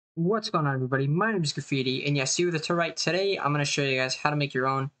What's going on, everybody? My name is Graffiti, and yes, you with the to right. Today, I'm going to show you guys how to make your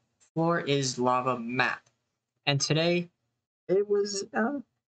own Floor is Lava map. And today, it was,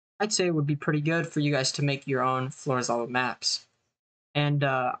 I'd say it would be pretty good for you guys to make your own Floor is Lava maps. And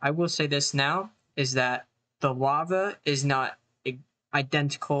I will say this now, is that the lava is not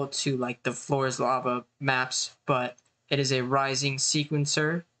identical to like the Floor is Lava maps, but it is a rising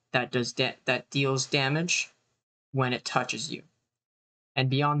sequencer that that deals damage when it touches you. And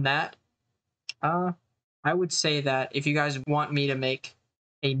beyond that, Uh, I would say that if you guys want me to make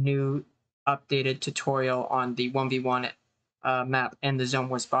a new updated tutorial on the 1v1 map and the Zone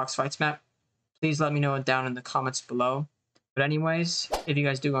Wars box fights map, please let me know down in the comments below. But anyways, if you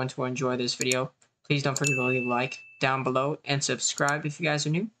guys do want to enjoy this video, please don't forget to leave a like down below and subscribe if you guys are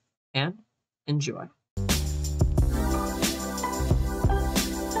new, and enjoy.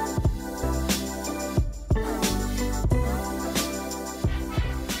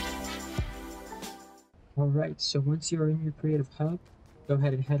 Alright, so once you're in your creative hub, go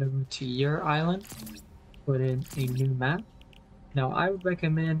ahead and head over to your island, put in a new map. Now I would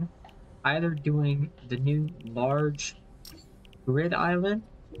recommend either doing the new large grid island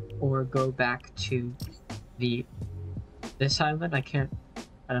or go back to this island. I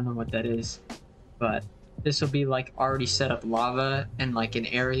don't know what that is, but this will be like already set up lava and like an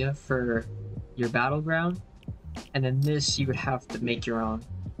area for your battleground. And then this you would have to make your own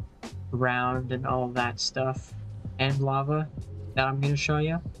ground and all that stuff and lava that I'm going to show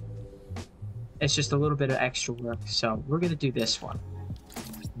you. It's just a little bit of extra work, so we're going to do this one.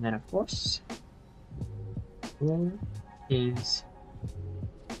 And then of course, floor is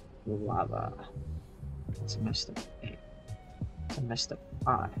lava. It's a messed up A. It's a messed up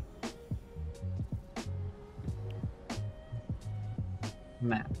I.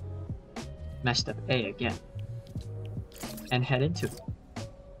 Map. Messed up A again. And head into it.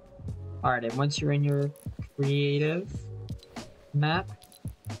 Alright, and once you're in your creative map,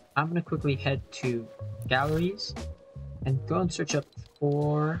 I'm going to quickly head to galleries and go and search up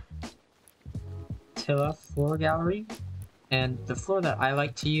Fortilla floor gallery. And the floor that I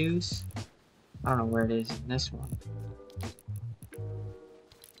like to use, I don't know where it is in this one.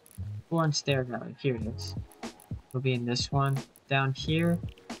 Floor and stair gallery, here it is. It'll be in this one, down here,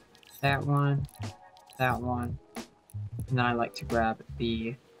 that one, and then I like to grab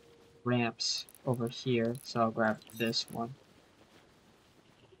the ramps over here, so I'll grab this one.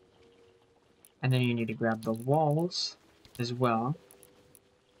 And then you need to grab the walls as well,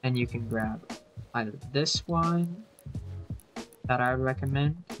 and you can grab either this one that I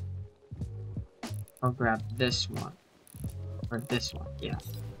recommend, or grab this one, or this one, yeah.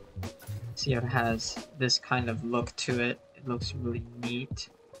 See how it has this kind of look to it. It looks really neat,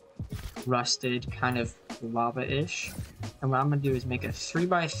 rusted, kind of lava-ish. And what I'm going to do is make a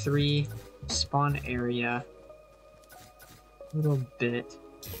 3x3 spawn area, a little bit,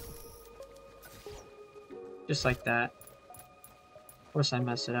 just like that. Of course I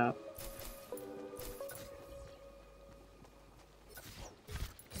mess it up.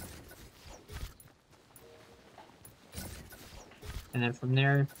 And then from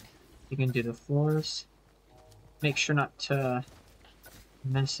there, you can do the floors. Make sure not to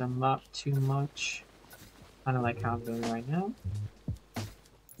mess them up too much. Kind of like how I'm doing right now.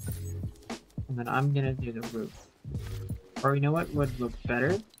 And then I'm gonna do the roof. Or you know what would look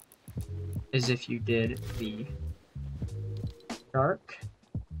better? Is if you did the dark.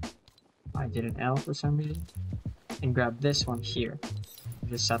 I did an L for some reason. And grab this one here.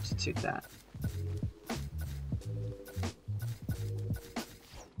 Just substitute that.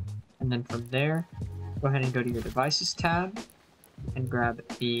 And then from there, go ahead and go to your devices tab and grab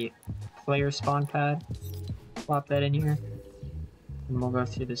the player spawn pad. Plop that in here. And we'll go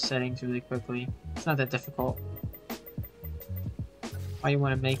through the settings really quickly. It's not that difficult. All you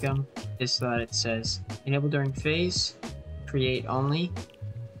want to make them is so that it says enable during phase, create only,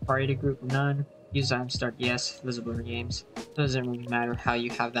 priority group none, use item start yes, visible in games. Doesn't really matter how you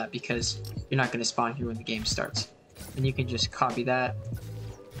have that because you're not going to spawn here when the game starts. And you can just copy that.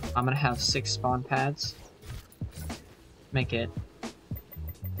 I'm going to have 6 spawn pads. Make it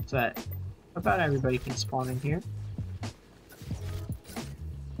so that about everybody can spawn in here.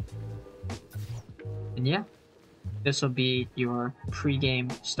 And yeah, this will be your pre-game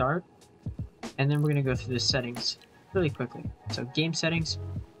start. And then we're going to go through the settings really quickly. So game settings,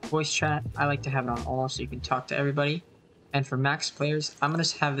 voice chat, I like to have it on all so you can talk to everybody. And for max players, I'm going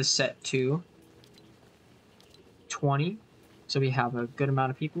to have this set to 20. So we have a good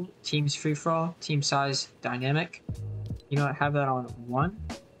amount of people. Teams free-for-all, team size dynamic. You know what, have that on 1.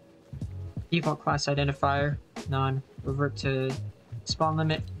 Default class identifier, none. Revert to Spawn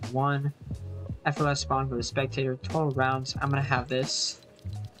limit 1. FLS spawn for the spectator. Total rounds, I'm going to have this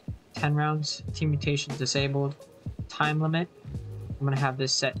 10 rounds. Team mutations disabled. Time limit, I'm going to have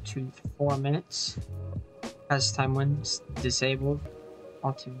this set to 4 minutes. As time wins disabled.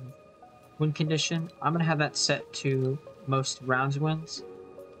 All team win condition, I'm going to have that set to most rounds wins.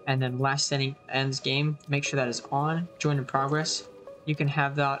 And then last inning ends game, make sure that is on. Join in progress, you can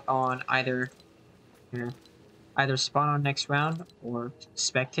have that on either here, either spawn on next round or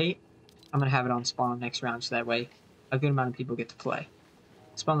spectate. I'm going to have it on spawn on next round so that way a good amount of people get to play.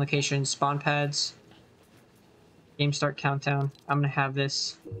 Spawn location, spawn pads, game start countdown, I'm going to have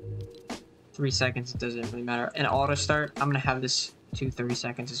this 3 seconds, it doesn't really matter. And auto start, I'm going to have this to 30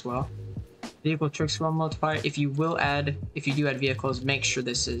 seconds as well. Vehicle trick score multiplier, if you do add vehicles, make sure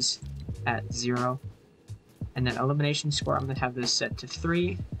this is at 0. And then elimination score, I'm going to have this set to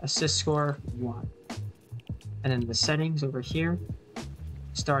 3. Assist score, 1. And then the settings over here,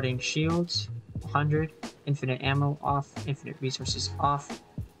 starting shields, 100. Infinite ammo off, infinite resources off.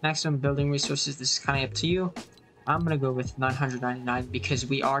 Maximum building resources, this is kind of up to you. I'm going to go with 999 because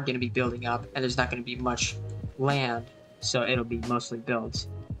we are going to be building up and there's not going to be much land, so it'll be mostly builds.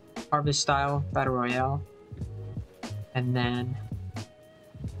 Harvest style, battle royale, and then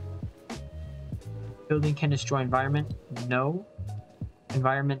building can destroy environment, no.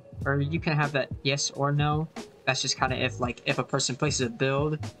 Environment, or you can have that yes or no. That's just kind of if a person places a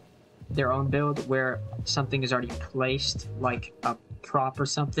build, their own build where something is already placed, like a prop or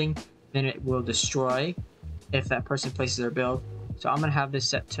something, then it will destroy if that person places their build. So I'm gonna have this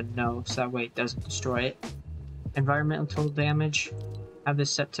set to no, so that way it doesn't destroy it. Environmental damage, have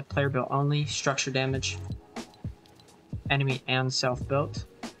this set to player built only. Structure damage, enemy and self-built.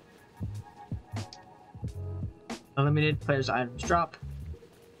 Unlimited players items drop.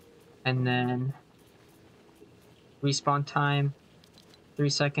 And then respawn time, 3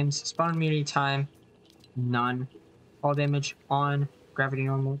 seconds. Spawn immunity time, none. Fall damage on. Gravity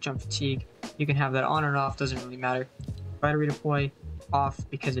normal, jump fatigue. You can have that on or off, doesn't really matter. Battery deploy off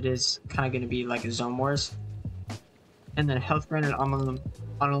because it is kind of going to be like a zone wars. And then health granted on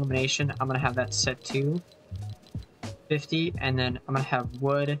elimination, I'm going to have that set to 50. And then I'm going to have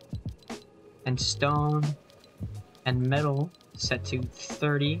wood and stone and metal set to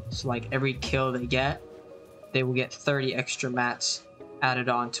 30. So like every kill they get, they will get 30 extra mats added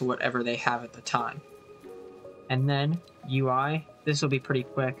on to whatever they have at the time. And then UI, this will be pretty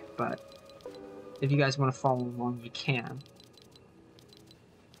quick, but if you guys want to follow along, you can.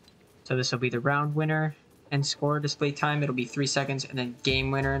 So this will be the round winner and score display time. It'll be 3 seconds, and then game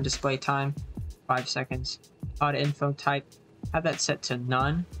winner and display time, 5 seconds. HUD info type, have that set to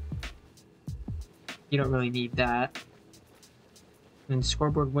none. You don't really need that. And then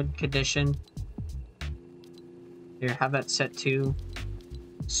scoreboard win condition, here, have that set to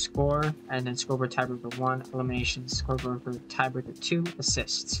score, and then scoreboard tiebreaker 1, elimination, scoreboard tiebreaker 2,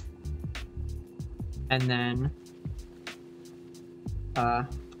 assists. And then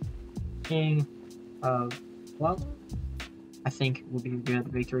King of Love, I think will be a good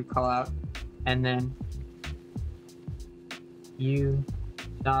victory call out. And then you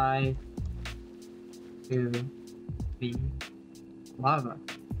dive to the lava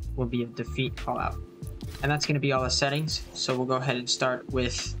will be a defeat call out. And that's going to be all the settings, so we'll go ahead and start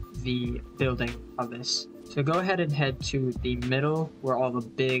with the building of this. So go ahead and head to the middle where all the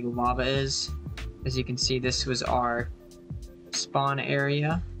big lava is. As you can see, this was our spawn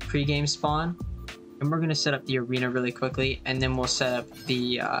area, pre-game spawn. And we're going to set up the arena really quickly, and then we'll set up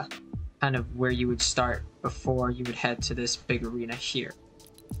the kind of where you would start before you would head to this big arena here.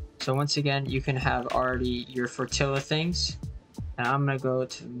 So once again, you can have already your Fortilla things. And I'm going to go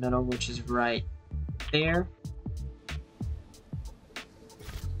to the middle, which is right there.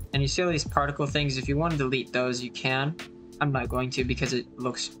 And you see all these particle things. If you want to delete those, you can. I'm not going to because it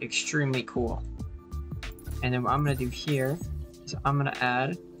looks extremely cool. And then what I'm going to do here is I'm going to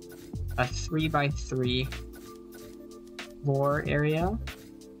add a 3x3 floor area.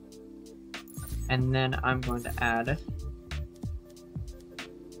 And then I'm going to add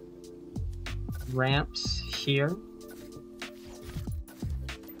ramps here.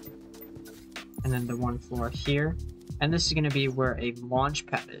 And then the one floor here. And this is going to be where a launch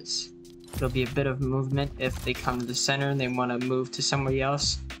pad is. There'll be a bit of movement if they come to the center and they want to move to somewhere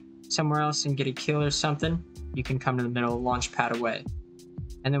else and get a kill or something. You can come to the middle, launch pad away.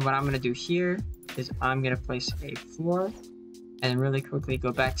 And then what I'm going to do here is I'm going to place a floor, and really quickly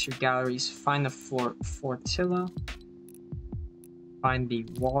go back to your galleries, find the Fortilla, find the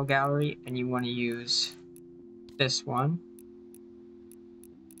wall gallery, and you want to use this one.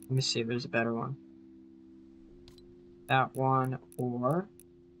 Let me see if there's a better one. that one, or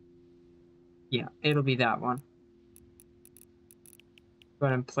yeah, it'll be that one. Go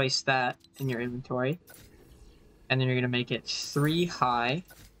ahead and place that in your inventory. And then you're going to make it 3 high.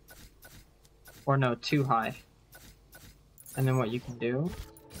 Or no, 2 high. And then what you can do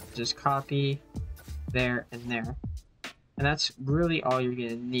is just copy there and there. And that's really all you're going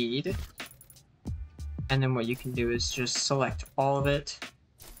to need. And then what you can do is just select all of it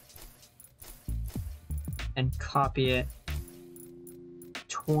and copy it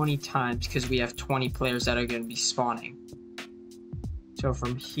 20 times because we have 20 players that are going to be spawning. So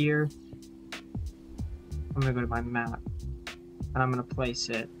from here, I'm going to go to my map and I'm going to place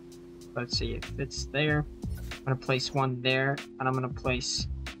it. Let's see if it's there. I'm going to place one there and I'm going to place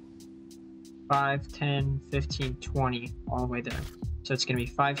 5, 10, 15, 20 all the way there. So it's going to be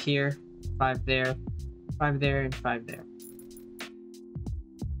 5 here, 5 there, 5 there, and 5 there.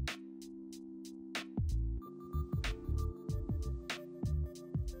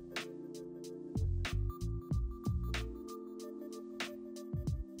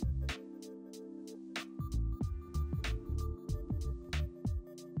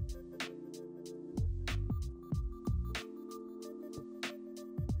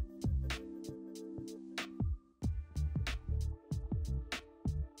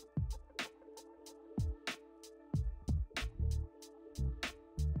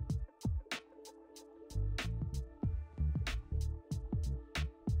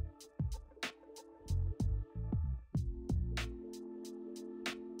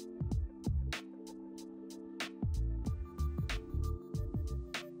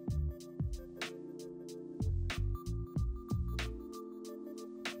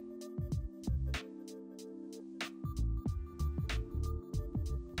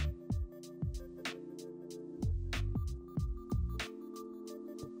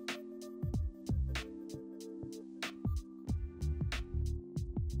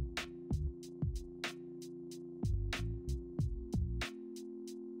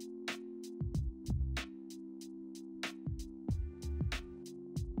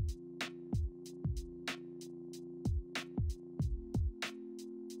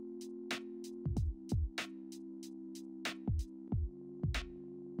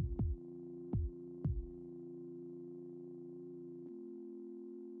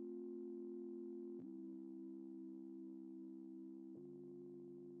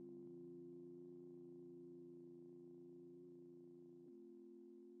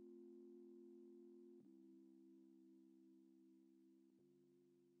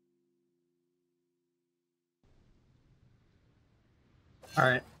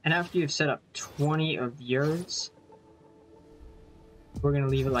 Alright, and after you've set up 20 of yours, we're going to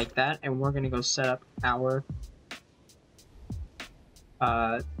leave it like that, and we're going to go set up our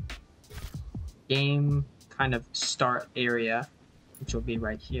game kind of start area, which will be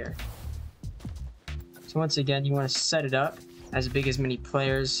right here. So once again, you want to set it up as big as many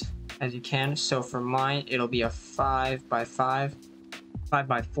players as you can. So for mine, it'll be a 5 by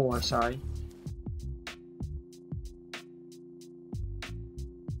 4, sorry.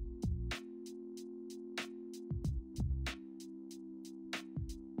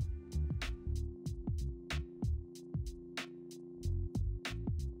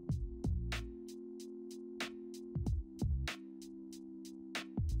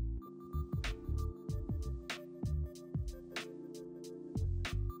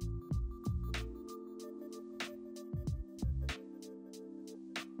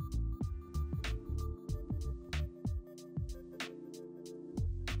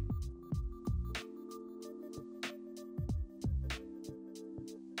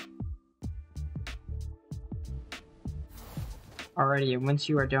 Alrighty, and once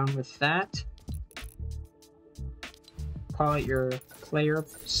you are done with that, call it your player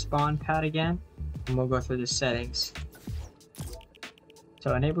spawn pad again, and we'll go through the settings.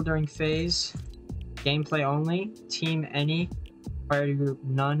 So enable during phase, gameplay only, team any, priority group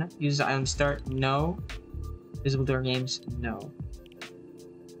none, use item start no, visible during games no.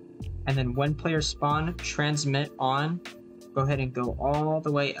 And then when players spawn, transmit on, go ahead and go all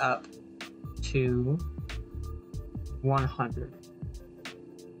the way up to 100.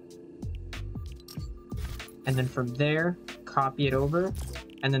 And then from there, copy it over.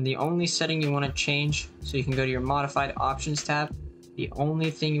 And then the only setting you want to change, so you can go to your modified options tab, the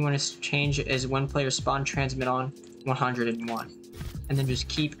only thing you want to change is when players spawn, transmit on 101. And then just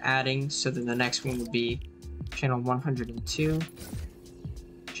keep adding, so then the next one would be channel 102,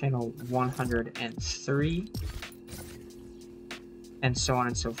 channel 103, and so on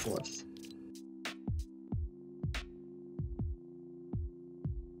and so forth.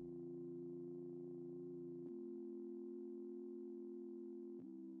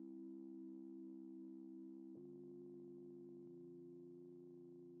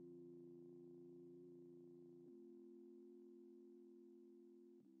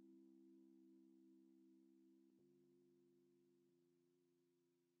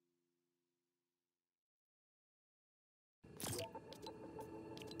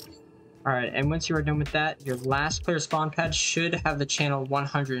 All right, and once you are done with that, your last player spawn pad should have the channel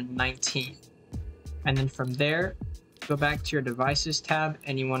 119. And then from there, go back to your devices tab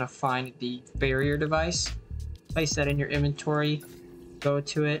and you want to find the barrier device. Place that in your inventory, go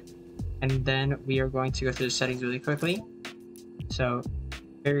to it, and then we are going to go through the settings really quickly. So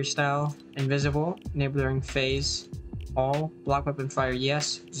barrier style, invisible, enable during phase, all, block weapon fire,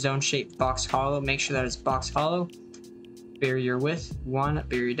 yes, zone shape, box hollow, make sure that it's box hollow, barrier width 1,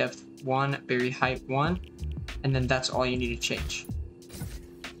 barrier depth 1, barrier height 1, and then that's all you need to change.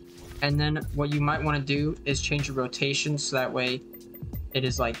 And then what you might want to do is change your rotation so that way it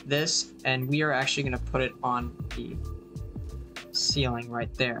is like this, and we are actually going to put it on the ceiling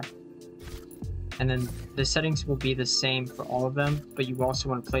right there. And then the settings will be the same for all of them, but you also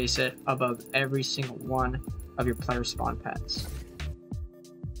want to place it above every single one of your player spawn pads.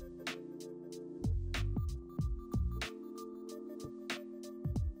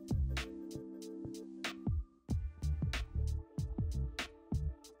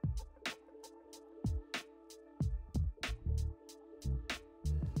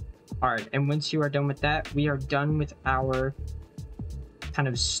 Alright, and once you are done with that, we are done with our kind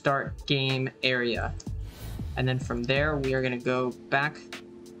of start game area. And then from there, we are going to go back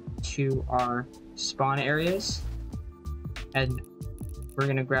to our spawn areas. And we're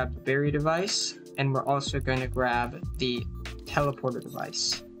going to grab the barrier device. And we're also going to grab the teleporter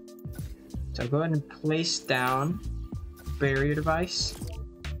device. So go ahead and place down barrier device.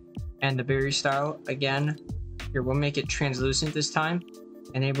 And the barrier style, again, here we'll make it translucent this time.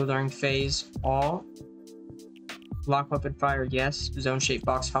 Enable during phase, all. Block weapon fire, yes. Zone shape,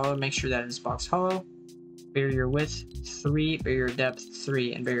 box hollow, make sure that is box hollow. Barrier width 3, barrier depth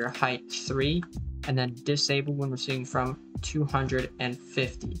 3, and barrier height 3. And then disable when we're seeing from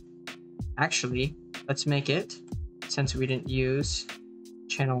 250. Actually, let's make it, since we didn't use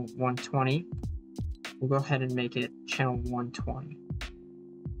channel 120, we'll go ahead and make it channel 120.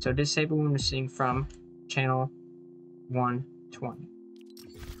 So disable when we're seeing from channel 120.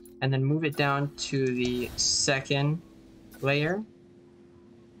 And then move it down to the second layer.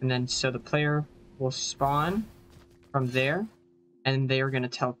 And then so the player will spawn from there, and they are going to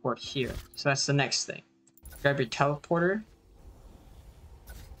teleport here. So that's the next thing. Grab your teleporter.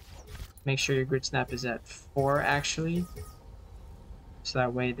 Make sure your grid snap is at 4 actually. So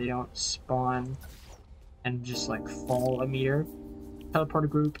that way they don't spawn and just like fall a meter. Teleporter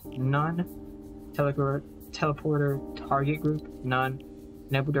group, none. Teleporter target group, none.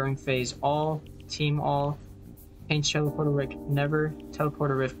 Enable during phase, all. Team, all. Change teleporter rift, never.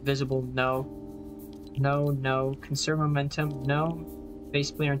 Teleporter rift visible, no. No, no. Conserve momentum, no.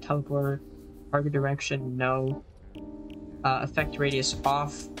 Base player and teleporter. Target direction, no. Effect radius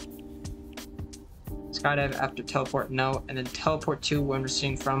off. Skydive after teleport, no. And then teleport to when we're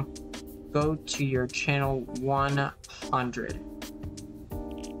seeing from. Go to your channel 100.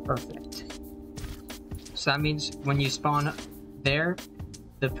 Perfect. So that means when you spawn there,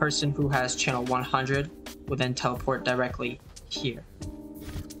 the person who has channel 100 will then teleport directly here.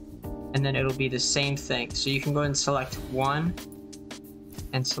 And then it'll be the same thing. So you can go ahead and select one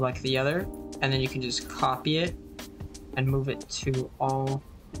and select the other, and then you can just copy it and move it to all,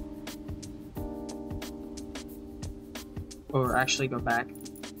 or actually go back.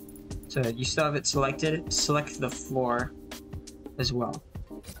 So you still have it selected, select the floor as well.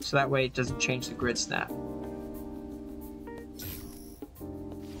 So that way it doesn't change the grid snap.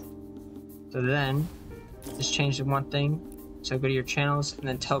 So then, just change the one thing. So go to your channels and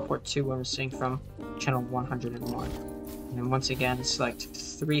then teleport to when we're seeing from channel 101. And then once again, select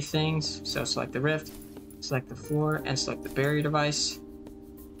 3 things. So select the rift, select the floor, and select the barrier device.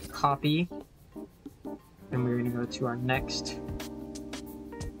 Copy. And we're going to go to our next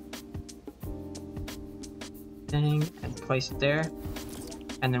thing and place it there.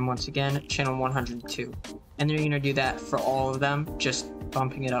 And then once again, channel 102. And then you're going to do that for all of them, just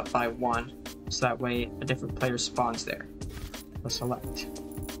bumping it up by 1. So that way a different player spawns there. We'll select.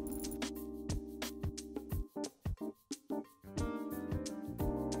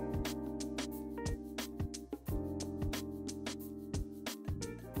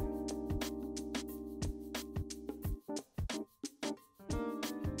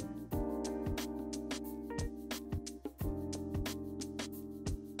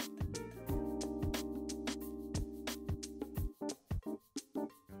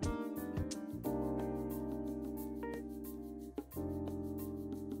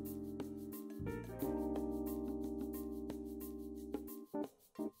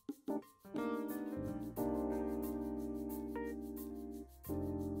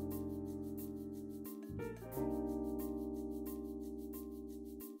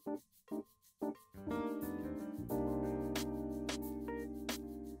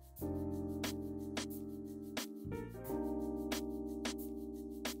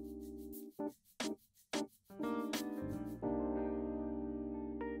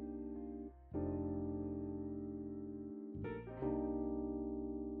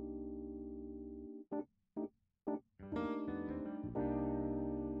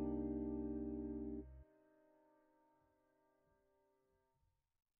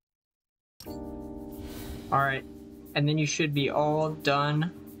 Alright, and then you should be all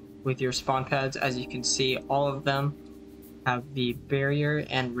done with your spawn pads. As you can see, all of them have the barrier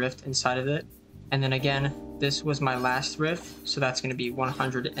and rift inside of it. And then again, this was my last rift, so that's going to be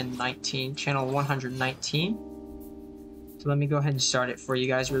 119, channel 119. So let me go ahead and start it for you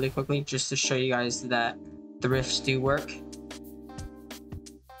guys really quickly, just to show you guys that the rifts do work.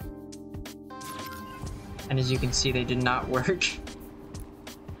 And as you can see, they did not work.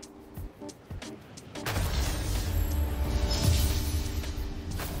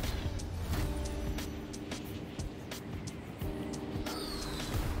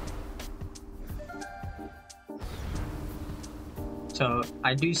 So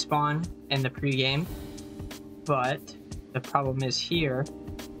I do spawn in the pregame, but the problem is here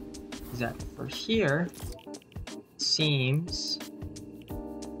is that for here it seems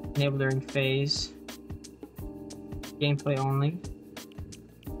enable during phase, gameplay only,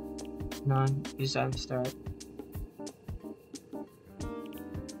 none, use item start.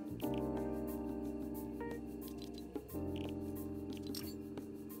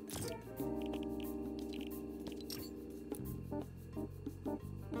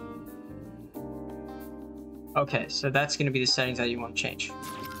 Okay, so that's going to be the settings that you want to change.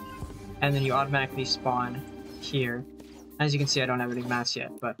 And then you automatically spawn here. As you can see, I don't have any mats yet,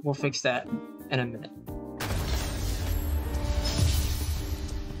 but we'll fix that in a minute.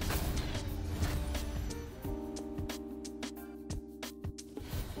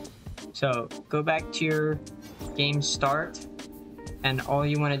 So go back to your game start, and all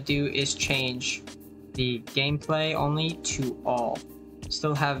you want to do is change the gameplay only to all.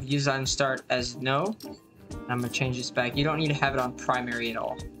 Still have use item start as no. I'm going to change this back. You don't need to have it on primary at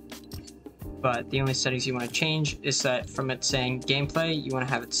all. But the only settings you want to change is that from it saying gameplay, you want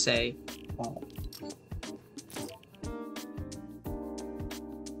to have it say all.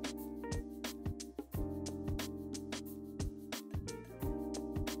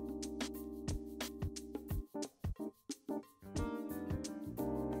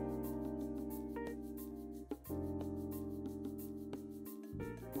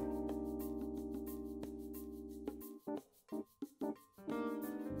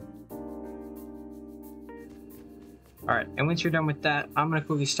 Alright, and once you're done with that, I'm going to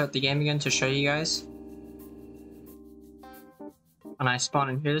quickly start the game again to show you guys. And I spawn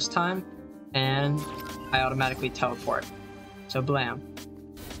in here this time, and I automatically teleport. So blam.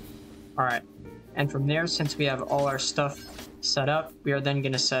 Alright, and from there, since we have all our stuff set up, we are then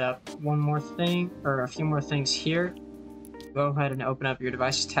going to set up one more thing, or a few more things here. Go ahead and open up your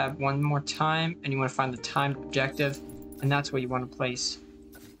devices tab one more time, and you want to find the timed objective, and that's what you want to place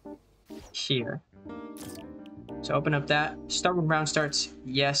here. So open up that, start when round starts,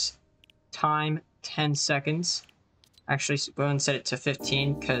 yes, time 10 seconds. Actually, go ahead and set it to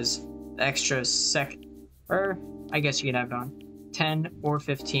 15 because the extra second, or I guess you could have it on 10 or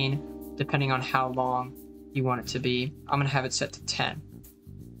 15, depending on how long you want it to be. I'm gonna have it set to 10.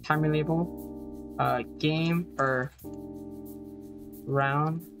 Timer label, game or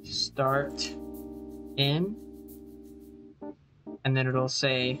round start in, and then it'll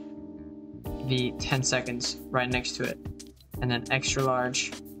say the 10 seconds right next to it. And then extra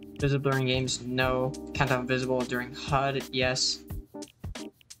large, visible during games, no. Countdown visible during HUD, yes.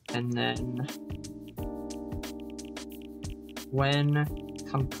 And then when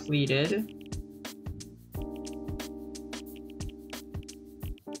completed,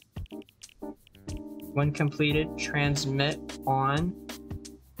 transmit on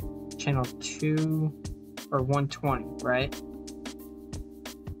channel 2 or 120, right?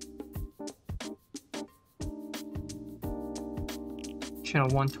 Channel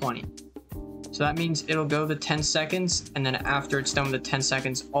 120. So that means it'll go the 10 seconds, and then after it's done with the 10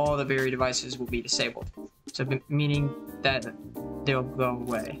 seconds, all the Very devices will be disabled. So meaning that they'll go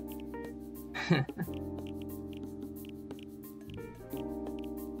away.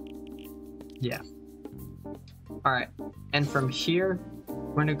 Yeah. Alright, and from here,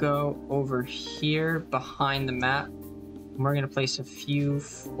 we're gonna go over here behind the map, and we're gonna place a few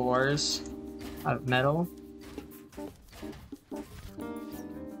floors out of metal.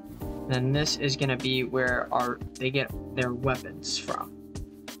 Then this is going to be where they get their weapons from.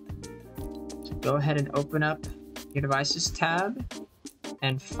 So go ahead and open up your devices tab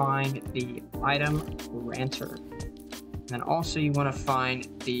and find the item granter. And then also you want to find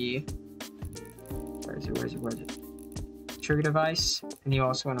the where is it? Trigger device, and you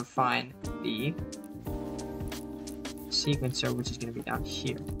also want to find the sequencer, which is going to be down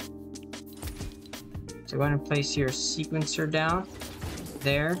here. So go ahead and place your sequencer down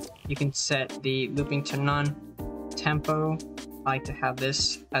there. You can set the looping to none, tempo I like to have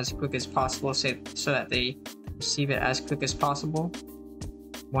this as quick as possible so that they receive it as quick as possible.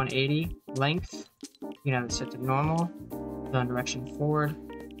 180 length. You can have it set to normal. Zone direction forward.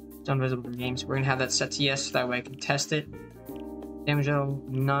 Zone visible in games. We're gonna have that set to yes, so that way I can test it. Damage level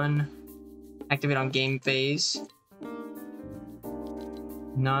none. Activate on game phase.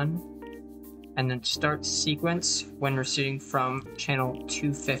 None. And then start sequence when receiving from channel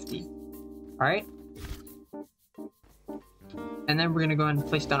 250. Alright? And then we're gonna go ahead and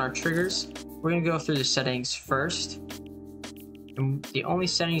place down our triggers. We're gonna go through the settings first. And the only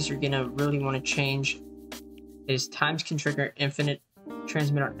settings you're gonna really want to change is times can trigger infinite,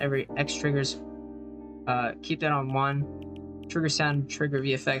 transmit on every X triggers. Keep that on 1. Trigger sound, trigger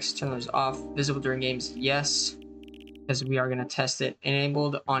VFX, turn those off. Visible during games, yes, because we are going to test it.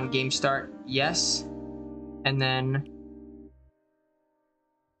 Enabled on game start, yes. And then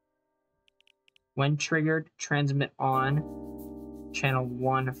when triggered, transmit on channel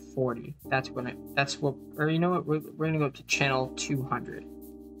 140. Or you know what, we're going to go up to channel 200.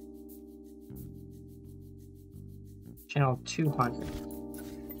 Channel 200.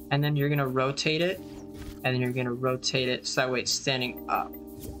 And then you're going to rotate it, and then you're going to rotate it so that way it's standing up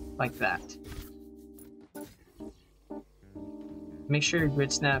like that. Make sure your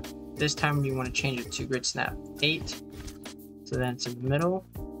grid snap, this time you want to change it to grid snap 8, so then it's in the middle,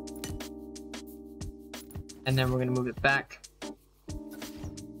 and then we're going to move it back.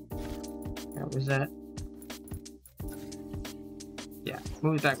 Where was that? Yeah,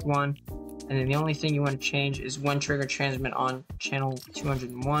 move it back 1. And then the only thing you want to change is when trigger transmit on channel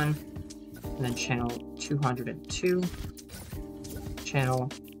 201, and then channel 202,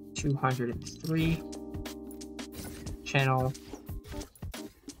 channel 203, channel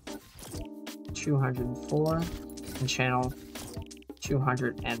 204, and channel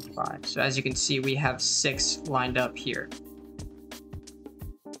 205. So as you can see, we have 6 lined up here.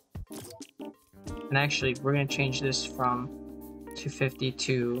 And actually, we're going to change this from 250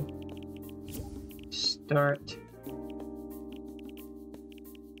 to start.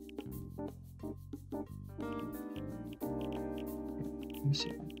 Let me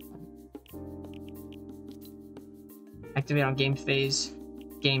see. Activate on game phase,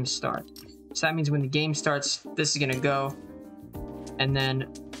 game start. So that means when the game starts, this is gonna go, and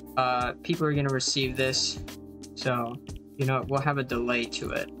then people are gonna receive this. So, you know, we'll have a delay to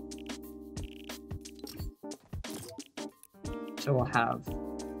it. So we'll have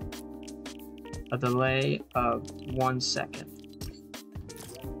a delay of 1 second.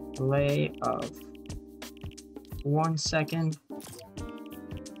 Delay of 1 second.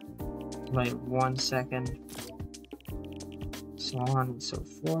 Delay of 1 second. So on and so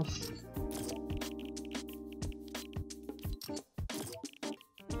forth.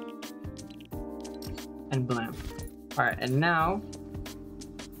 And blam. Alright, and now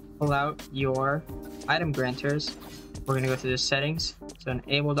pull out your item granters. We're gonna go through the settings. So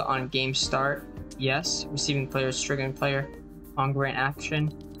enable the on game start. Yes. Receiving players, triggering player. On grant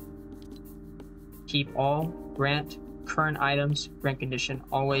action. Keep all. Grant current items. Grant condition.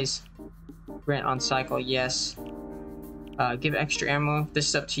 Always. Grant on cycle. Yes. Give extra ammo. This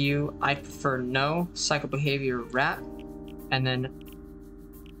is up to you. I prefer no. Cycle behavior wrap. And then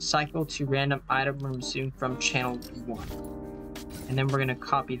cycle to random item when receiving from channel 1. And then we're going to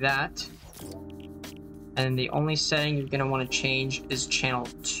copy that. And the only setting you're going to want to change is channel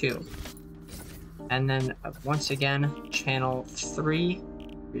 2. And then once again, channel 3.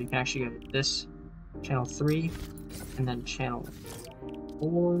 You can actually go to this. Channel 3. And then channel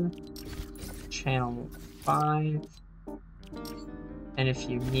 4. Channel 5. And if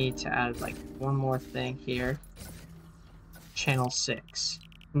you need to add like one more thing here, channel 6.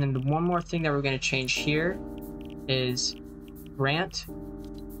 And then the one more thing that we're going to change here is grant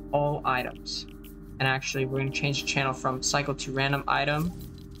all items. And actually, we're going to change the channel from cycle to random item.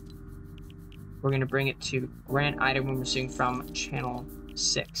 We're going to bring it to grant item when we're seeing from channel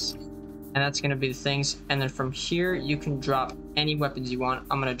 6. And that's going to be the things. And then from here, you can drop any weapons you want.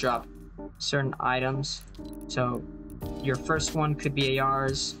 I'm going to drop certain items. So your first one could be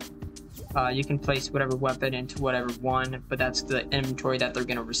ARs. You can place whatever weapon into whatever one, but that's the inventory that they're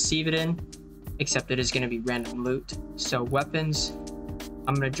going to receive it in, except it is going to be random loot. So weapons,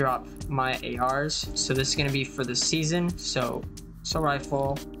 I'm going to drop my ARs. So this is going to be for the season. So assault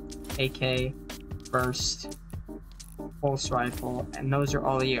rifle, AK, burst, pulse rifle, and those are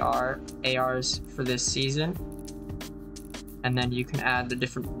all the ARs for this season. And then you can add the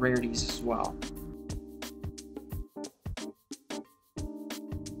different rarities as well.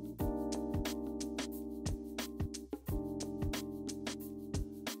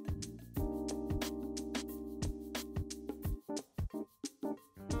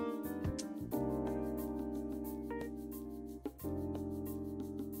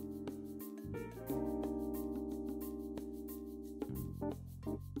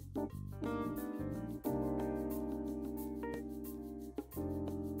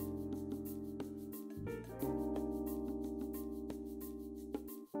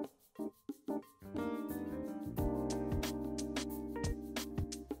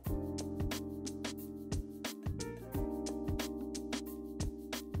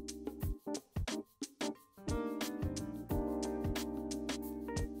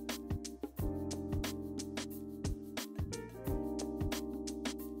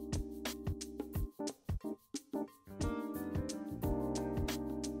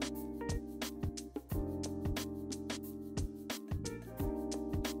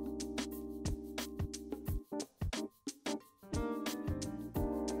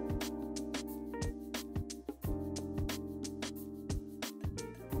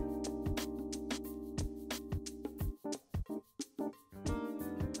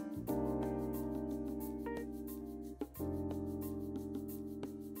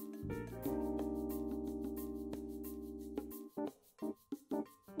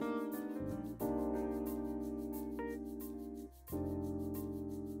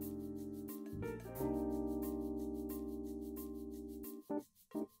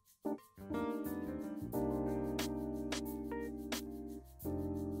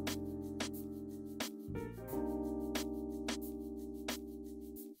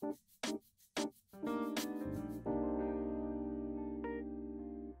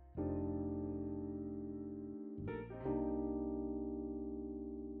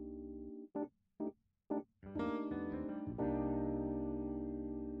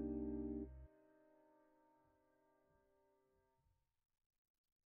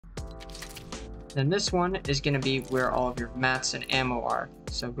 Then this one is going to be where all of your mats and ammo are.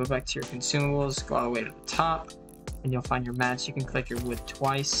 So go back to your consumables, go all the way to the top, and you'll find your mats. You can click your wood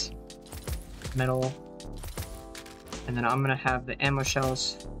twice, metal, and then I'm going to have the ammo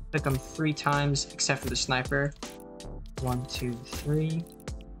shells. Click them 3 times, except for the sniper. 1, 2, 3,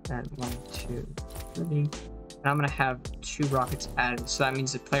 and 1, 2, 3. And I'm going to have 2 rockets added. So that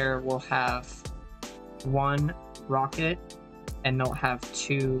means the player will have 1 rocket, and they'll have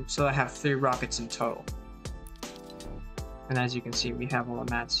 2, so they'll have 3 rockets in total. And as you can see, we have all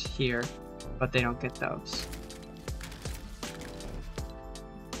the mats here, but they don't get those.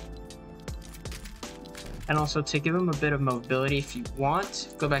 And also, to give them a bit of mobility, if you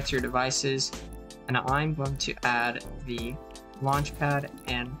want, go back to your devices, and I'm going to add the launch pad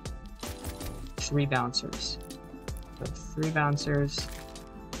and 3 bouncers. So 3 bouncers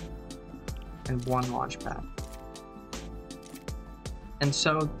and 1 launch pad. And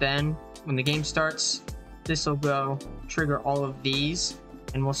so then, when the game starts, this will go trigger all of these,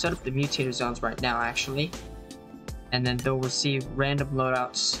 and we'll set up the mutator zones right now, actually. And then they'll receive random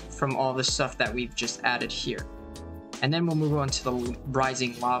loadouts from all the stuff that we've just added here. And then we'll move on to the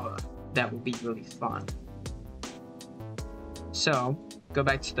rising lava. That will be really fun. So, go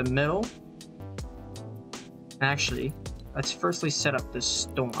back to the middle. Actually, let's firstly set up the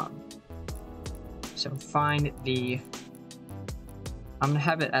storm. So find the... I'm going to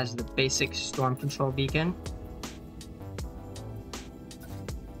have it as the basic storm control beacon.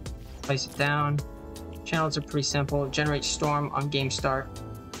 Place it down. Channels are pretty simple. Generate storm on game start.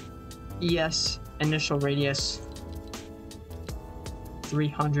 ES, initial radius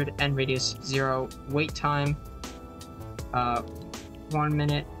 300 and radius 0. Wait time 1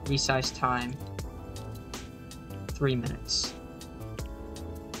 minute. Resize time 3 minutes.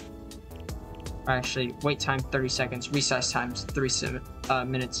 Actually, wait time 30 seconds. Resize times 3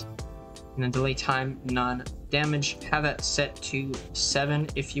 minutes. And then delay time none. Damage, have that set to 7.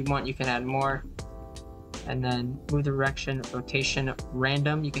 If you want, you can add more. And then move direction, rotation,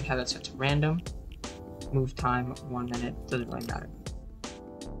 random. You can have that set to random. Move time 1 minute. Doesn't really matter.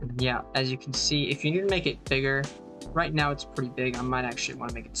 And yeah, as you can see, if you need to make it bigger, right now it's pretty big. I might actually want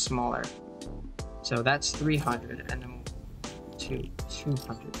to make it smaller. So that's 300, and then to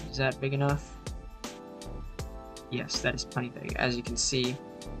 200. Is that big enough? Yes, that is plenty big. As you can see,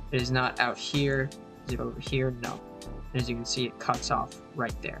 it is not out here. Is it over here? No. And as you can see, it cuts off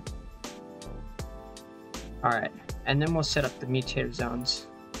right there. Alright, and then we'll set up the mutator zones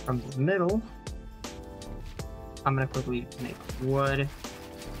from the middle. I'm going to quickly make wood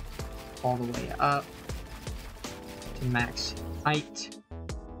all the way up to max height.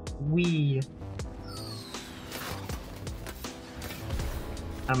 I'm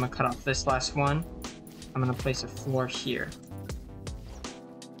going to cut off this last one. I'm going to place a floor here.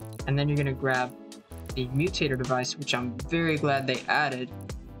 And then you're going to grab the mutator device, which I'm very glad they added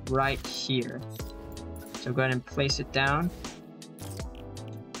right here. So go ahead and place it down.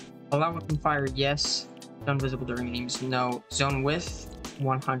 Allow weapon fire, yes. Zone visible during enemies, no. Zone width,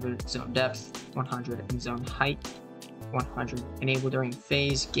 100. Zone depth, 100. And zone height, 100. Enable during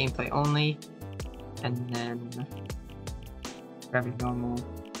phase, gameplay only. And then gravity normal.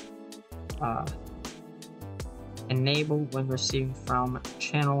 Enable when receiving from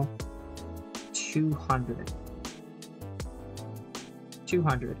channel 200.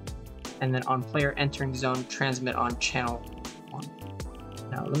 200. And then on player entering zone, transmit on channel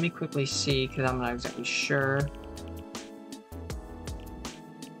 1. Now let me quickly see, because I'm not exactly sure.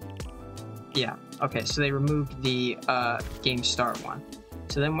 Yeah, okay, so they removed the game start one.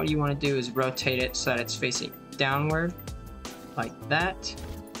 So then what you want to do is rotate it so that it's facing downward, like that.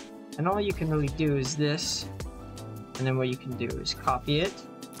 And all you can really do is this. And then what you can do is copy it.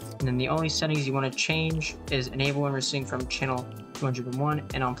 And then the only settings you want to change is enable when receiving from channel 201,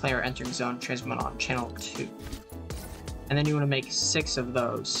 and on player entering zone, transmit on channel 2. And then you want to make 6 of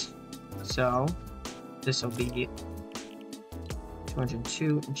those. So this will be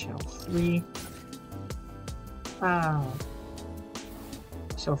 202 and channel 3. Wow.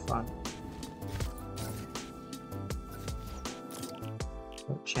 So fun.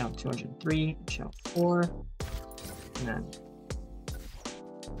 So channel 203, channel 4, and then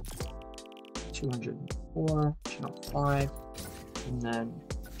 204, channel 5, and then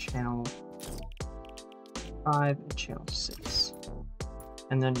channel 5 and channel 6.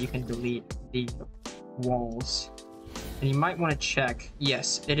 And then you can delete the walls. And you might want to check,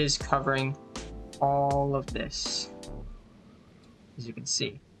 yes, it is covering all of this. As you can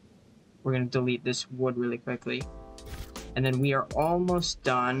see, we're going to delete this wood really quickly. And then we are almost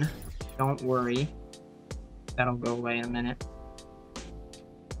done. Don't worry. That'll go away in a minute.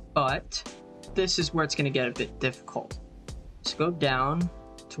 But this is where it's going to get a bit difficult. So go down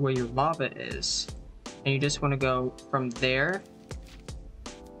to where your lava is, and you just want to go from there,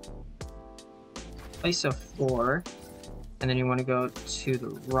 place a floor, and then you want to go to the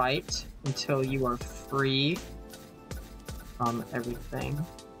right until you are free from everything.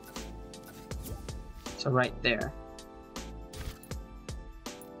 So right there.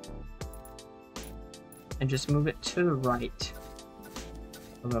 And just move it to the right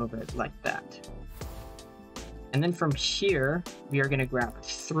a little bit like that. And then from here, we are going to grab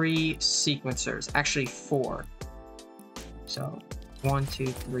 3 sequencers, actually 4. So 1, 2,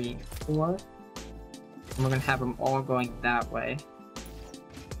 3, 4. And we're going to have them all going that way.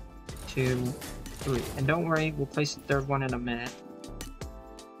 2, 3. And don't worry, we'll place the third one in a minute.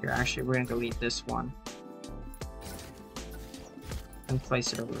 Here, actually, we're going to delete this one. And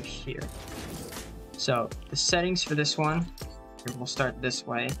place it over here. So the settings for this one, here, we'll start this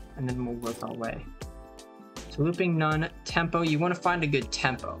way, and then we'll work our way. So looping none, tempo, you want to find a good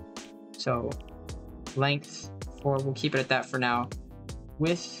tempo. So length 4, we'll keep it at that for now.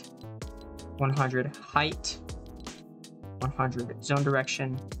 Width 100, height 100, zone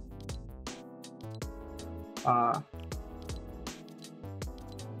direction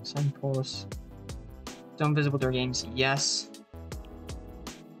send pulse, zone visible during games, yes.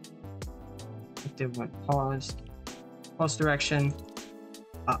 Active when paused. Pulse direction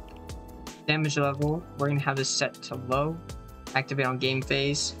up. Damage level, we're going to have this set to low. Activate on game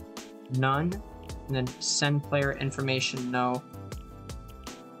phase, none. And then send player information, no.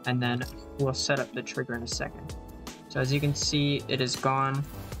 And then we'll set up the trigger in a second. So as you can see, it is gone,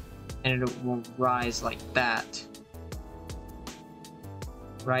 and it will rise like that.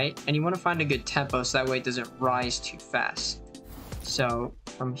 Right? And you want to find a good tempo so that way it doesn't rise too fast. So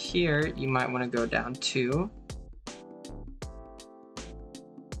from here, you might want to go down to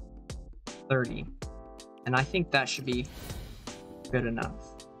 30. And I think that should be good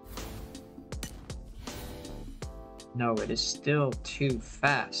enough. No, it is still too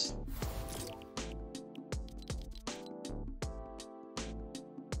fast.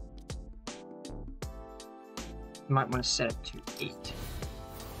 You might want to set it to 8.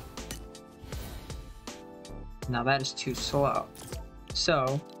 Now that is too slow.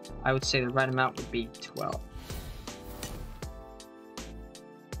 So I would say the right amount would be 12.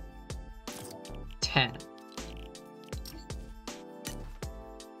 10.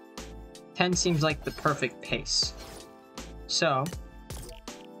 10 seems like the perfect pace. So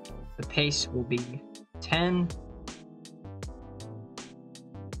the pace will be 10.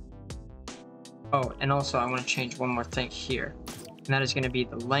 Oh, and also I want to change one more thing here. And that is going to be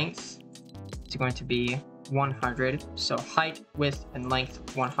the length. It's going to be 100. So height, width, and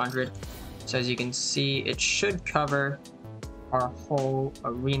length 100. So as you can see, it should cover our whole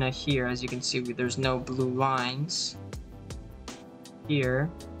arena here. As you can see, there's no blue lines here.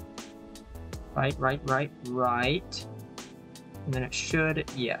 Right. And then it should,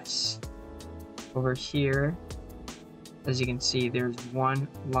 yes. Over here, as you can see, there's one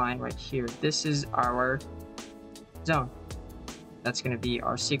line right here. This is our zone. That's going to be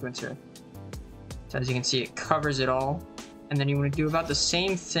our sequencer. So as you can see, it covers it all. And then you want to do about the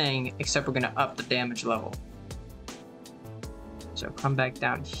same thing, except we're going to up the damage level. So come back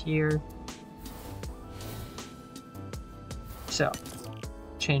down here. So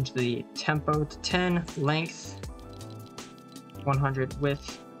change the tempo to 10, length 100,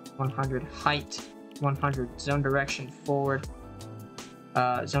 width 100, height 100, zone direction forward,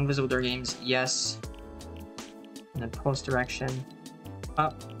 zone visible during games, yes. And then pulse direction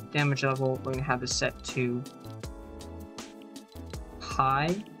up. Damage level, we're going to have this set to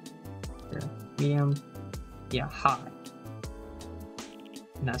high. Here, medium, yeah, high.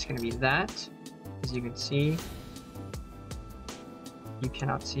 And that's going to be that. As you can see, you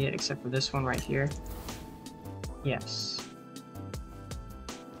cannot see it except for this one right here. Yes.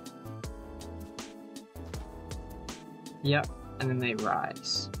 Yep, and then they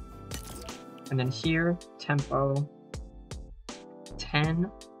rise. And then here, tempo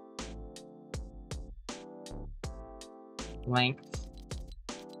 10. Length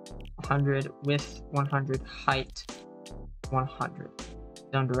 100, width 100, height 100.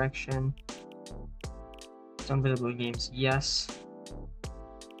 Zone direction, zone visible games, yes.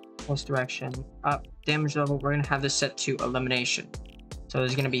 Pulse direction up. Damage level, we're going to have this set to elimination. So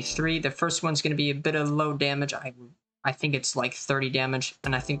there's going to be 3. The first one's going to be a bit of low damage. I think it's like 30 damage,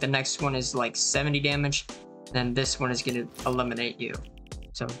 and I think the next one is like 70 damage. Then this one is going to eliminate you.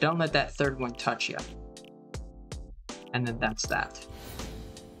 So don't let that third one touch you. And then that's that.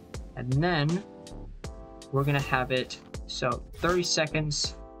 And then we're going to have it, so 30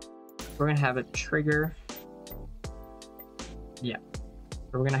 seconds we're gonna have a trigger. Yeah, so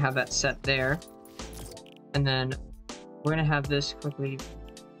we're gonna have that set there, and then we're gonna have this quickly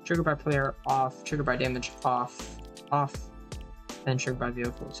trigger by player off, trigger by damage off, then trigger by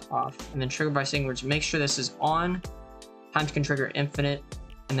vehicles off, and then trigger by singlers. Make sure this is on. Times can trigger infinite,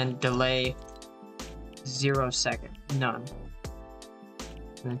 and then delay 0 second, none.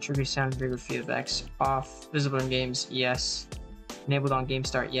 And then trigger sound, trigger field effects off, visible in games, yes. Enabled on game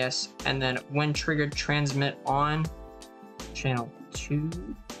start, yes. And then when triggered, transmit on channel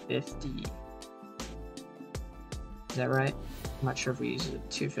 250. Is that right? I'm not sure if we use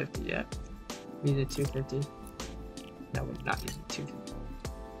it 250 yet. We use it 250. No, we're not using 250.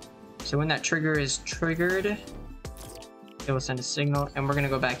 So when that trigger is triggered, it will send a signal, and we're gonna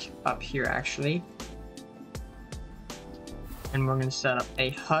go back up here actually. And we're gonna set up a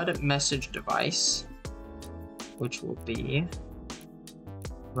HUD message device, which will be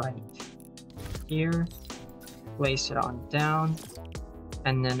right here. Place it on down,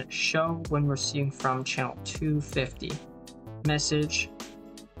 and then show when receiving from channel 250. Message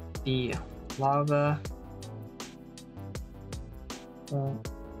the lava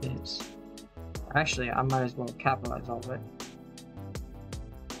is, actually I might as well capitalize all of it.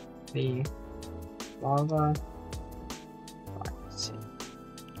 The lava, let's see.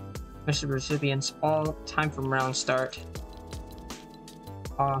 Message recipients, all time from round start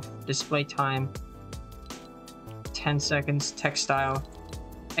off, display time 10 seconds, text style,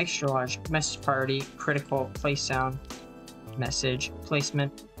 extra large, message priority, critical, play sound, message,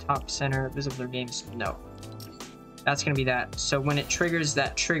 placement, top center, visible games, no. That's gonna be that. So when it triggers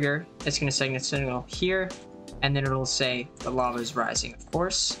that trigger, it's gonna send a signal here, and then it'll say the lava is rising, of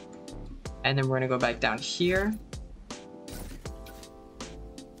course. And then we're gonna go back down here.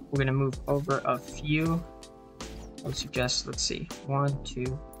 We're gonna move over a few. I would suggest, let's see, 1, 2,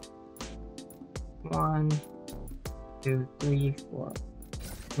 1, 2, 3, 4.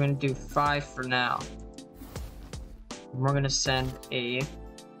 We're gonna do 5 for now. And we're gonna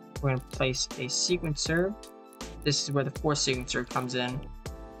we're gonna place a sequencer. This is where the force sequencer comes in.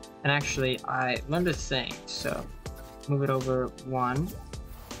 And actually, I learned a thing, so move it over 1,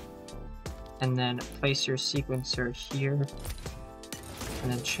 and then place your sequencer here,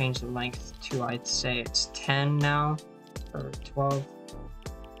 and then change the length to, I'd say it's 10 now, or 12.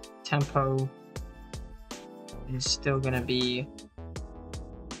 Tempo is still gonna be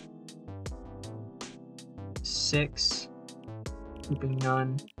 6, keeping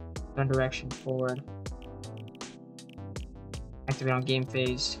none, gun direction forward, activate on game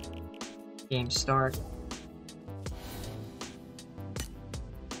phase, game start,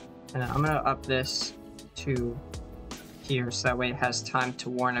 and I'm gonna up this to here so that way it has time to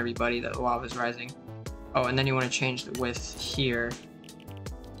warn everybody that the lava is rising. Oh, and then you want to change the width here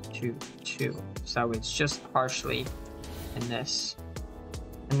to 2, so it's just partially in this.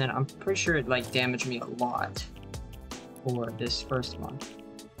 And then I'm pretty sure it like damaged me a lot for this first one.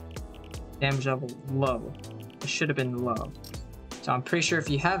 Damage level low. It should have been low. So I'm pretty sure if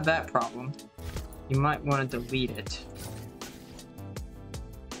you have that problem, you might want to delete it.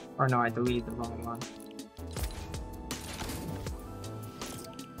 Or no, I deleted the wrong one.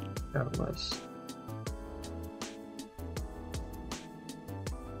 That was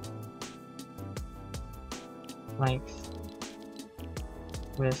length,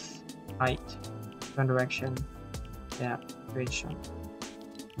 width, height, gun direction, yeah, duration,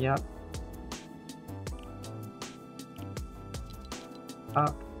 yep,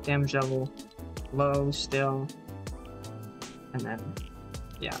 up, damage level, low still, and then,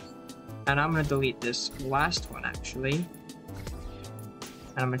 yeah. And I'm gonna delete this last one actually,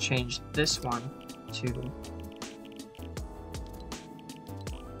 and I'm gonna change this one to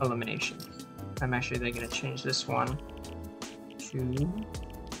elimination. I'm actually gonna change this one to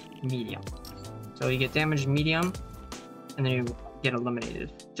medium. So you get damage medium, and then you get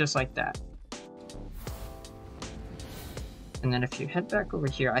eliminated, just like that. And then if you head back over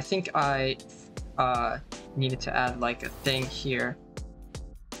here, I think I needed to add like a thing here.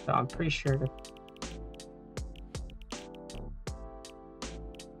 So I'm pretty sure to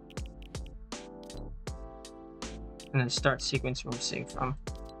and then start sequence we're seeing from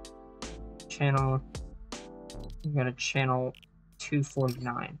channel. We got a channel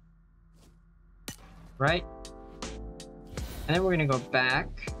 249, right? And then we're gonna go back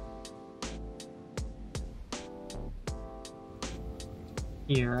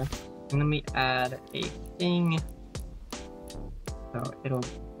here, and let me add a thing so it'll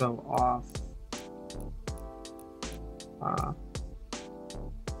go off. I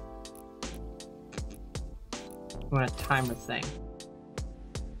want a timer thing.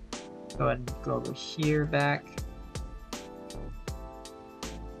 Go ahead and go over here back.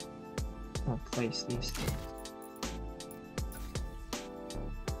 I'll place these things.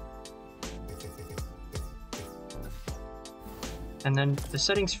 And then the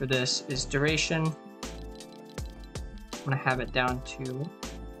settings for this is duration. I'm gonna have it down to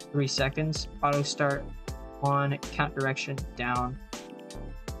 3 seconds. Auto start on, count direction down.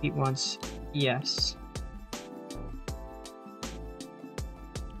 Repeat once, yes.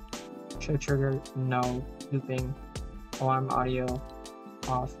 Show trigger, no. Looping, alarm audio,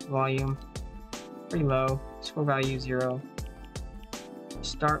 off. Volume, pretty low. Score value, 0.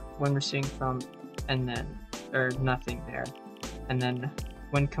 Start when we're seeing from, and then, or nothing there. And then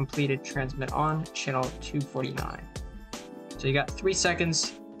when completed, transmit on, channel 249. So you got 3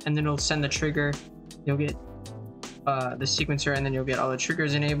 seconds, and then it'll send the trigger. You'll get the sequencer, and then you'll get all the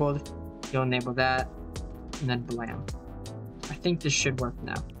triggers enabled. You'll enable that, and then blam. I think this should work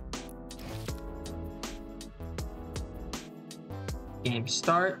now. Game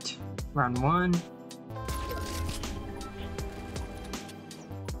start, round 1.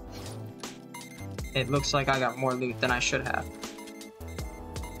 It looks like I got more loot than I should have.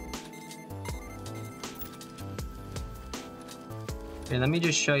 Okay, let me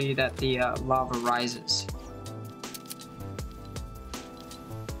just show you that the lava rises.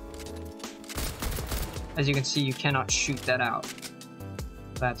 As you can see, you cannot shoot that out.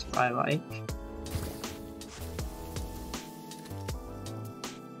 That's what I like.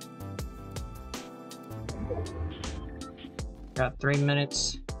 Got 3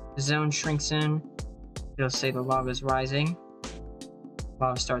 minutes. The zone shrinks in. It'll say the lava is rising.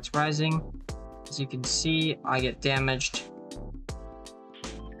 Lava starts rising. As you can see, I get damaged.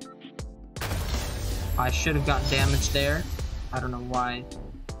 I should have got damaged there. I don't know why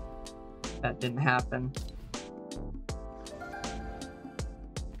that didn't happen.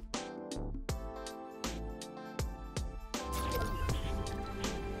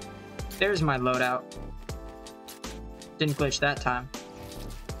 There's my loadout. Didn't glitch that time.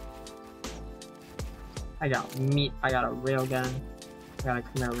 I got meat, I got a railgun, I got a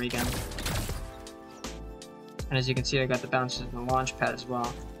Khmer ray gun. And as you can see, I got the bounces and the launch pad as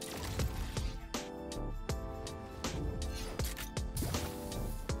well.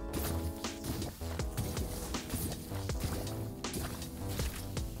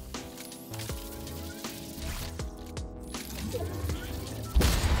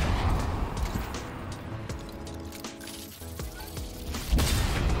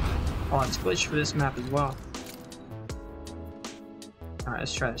 Oh, it's glitched for this map as well. Alright,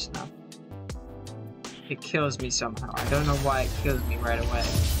 let's try this now. It kills me somehow. I don't know why it kills me right away.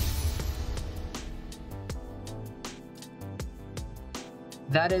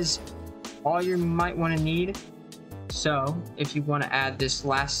 That is all you might want to need. So, if you want to add this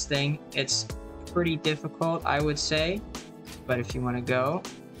last thing, it's pretty difficult, I would say. But if you want to go,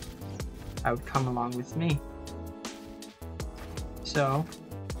 I would come along with me. So,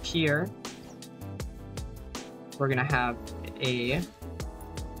 here we're gonna have a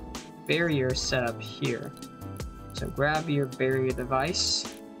barrier set up here. So grab your barrier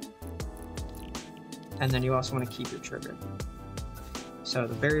device, and then you also want to keep your trigger. So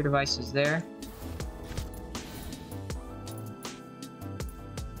the barrier device is there.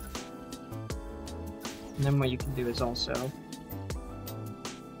 And then what you can do is also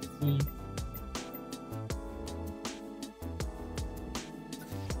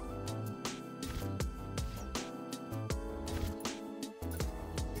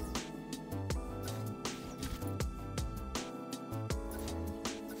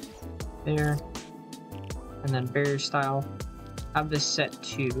there, and then barrier style, have this set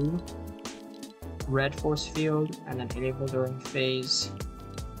to red force field, and then enable during phase,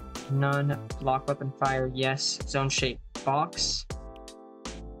 none, block weapon fire, yes, zone shape box,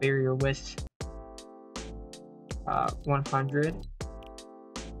 barrier width 100,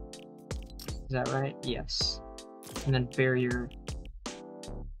 is that right? Yes. And then barrier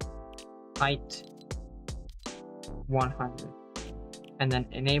height 100. And then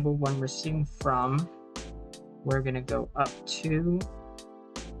enable when receiving from, we're gonna go up to,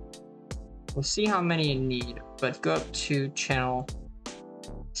 we'll see how many you need, but go up to channel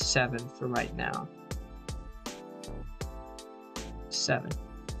 7 for right now. 7.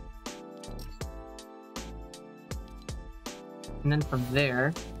 And then from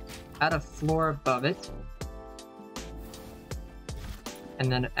there, add a floor above it,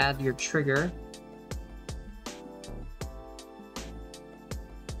 and then add your trigger.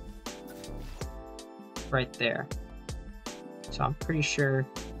 Right there. So I'm pretty sure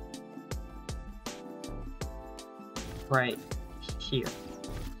right here.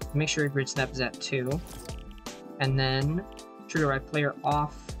 Make sure your grid snap is at 2. And then trigger by player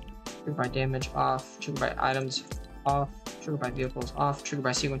off, trigger by damage off, trigger by items off, trigger by vehicles off, trigger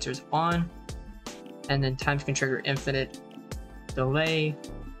by sequencers on. And then times can trigger infinite, delay,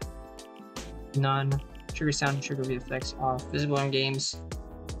 none, trigger sound and trigger VFX off, visible in games,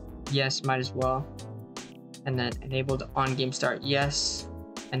 yes, might as well. And then enabled on game start, yes.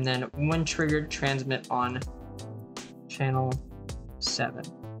 And then when triggered, transmit on channel 7.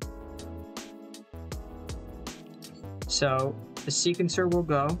 So the sequencer will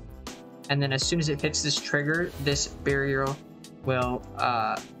go, and then as soon as it hits this trigger, this barrier will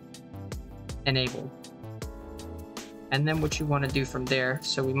enable. And then what you want to do from there,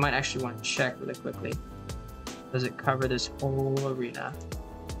 so we might actually want to check really quickly. Does it cover this whole arena?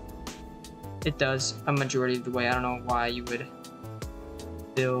 It does a majority of the way. I don't know why you would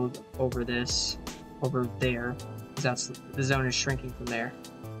build over this, over there, because that's the zone is shrinking from there.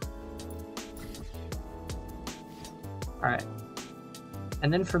 All right.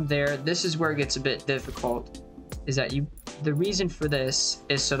 And then from there, this is where it gets a bit difficult, is that the reason for this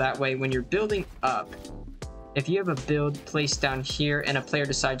is so that way when you're building up, if you have a build placed down here and a player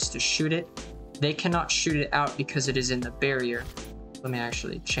decides to shoot it, they cannot shoot it out because it is in the barrier. Let me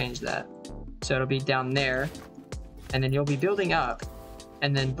actually change that. So it'll be down there, and then you'll be building up,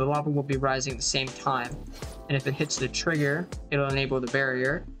 and then the lava will be rising at the same time. And if it hits the trigger, it'll enable the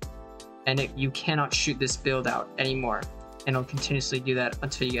barrier, and you cannot shoot this build out anymore. And it'll continuously do that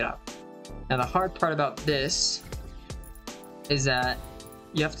until you get up. Now the hard part about this is that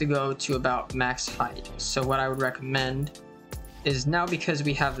you have to go to about max height. So what I would recommend is, now because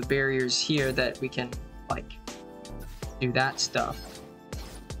we have the barriers here that we can like do that stuff,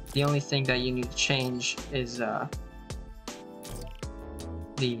 the only thing that you need to change is the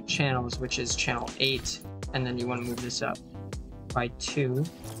channels, which is channel 8, and then you want to move this up by 2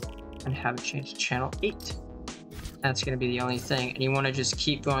 and have it change to channel 8. That's going to be the only thing, and you want to just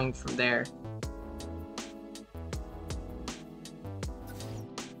keep going from there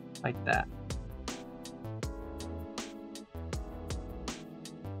like that.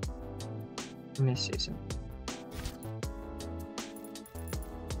 Let me see some.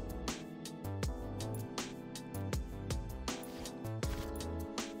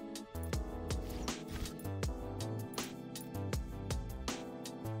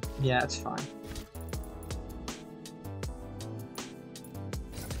 Yeah, it's fine.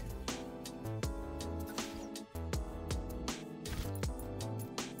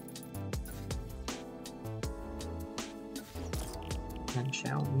 And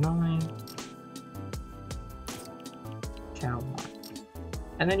channel 9. Channel 1.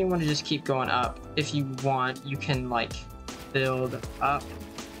 And then you want to just keep going up. If you want, you can like build up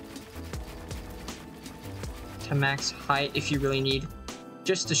to max height if you really need,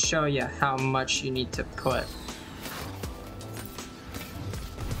 just to show you how much you need to put.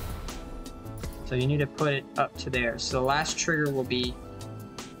 So you need to put it up to there. So the last trigger will be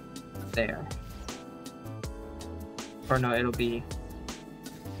there. Or no, it'll be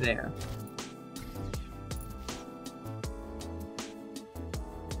there.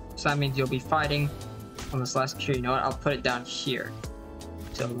 So that means you'll be fighting on this last trigger. You know what? I'll put it down here.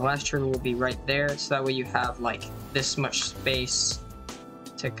 So the last trigger will be right there. So that way you have like this much space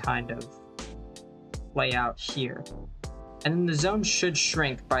to kind of play out here. And then the zone should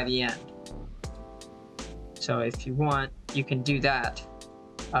shrink by the end. So if you want, you can do that.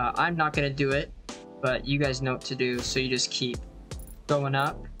 I'm not going to do it, but you guys know what to do. So you just keep going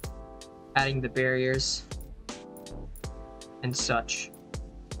up, adding the barriers and such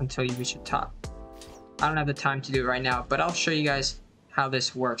until you reach the top. I don't have the time to do it right now, but I'll show you guys how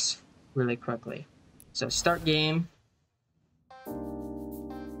this works really quickly. So start game.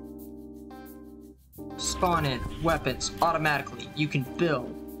 Spawn in weapons automatically. You can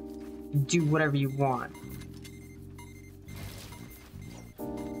build, do whatever you want.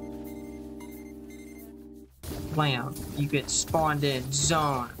 Blam, you get spawned in,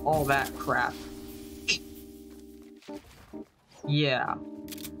 zone, all that crap. Yeah.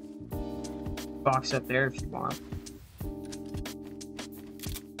 Box up there if you want.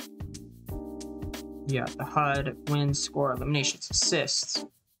 You got the HUD, wins, score, eliminations, assists.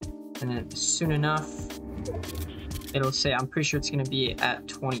 And then soon enough, it'll say, I'm pretty sure it's going to be at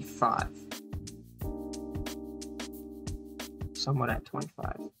 25. Somewhat at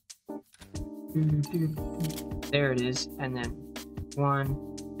 25. There it is. And then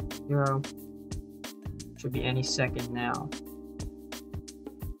 1, 0. Should be any second now.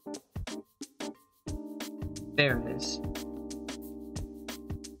 There it is.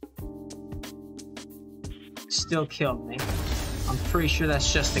 Still killed me. I'm pretty sure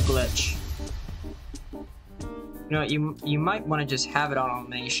that's just a glitch. You know, you might want to just have it on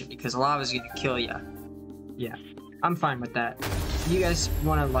elimination because lava's gonna kill you. Yeah, I'm fine with that. You guys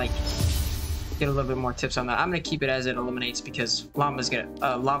want to like get a little bit more tips on that? I'm gonna keep it as it eliminates because lava's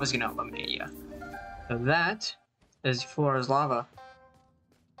gonna eliminate you. So that is floor is lava.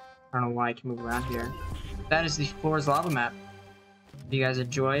 I don't know why I can move around here. That is the floor is lava map. If you guys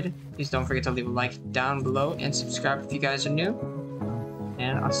enjoyed, please don't forget to leave a like down below and subscribe if you guys are new.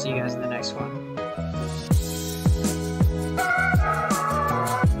 And I'll see you guys in the next one.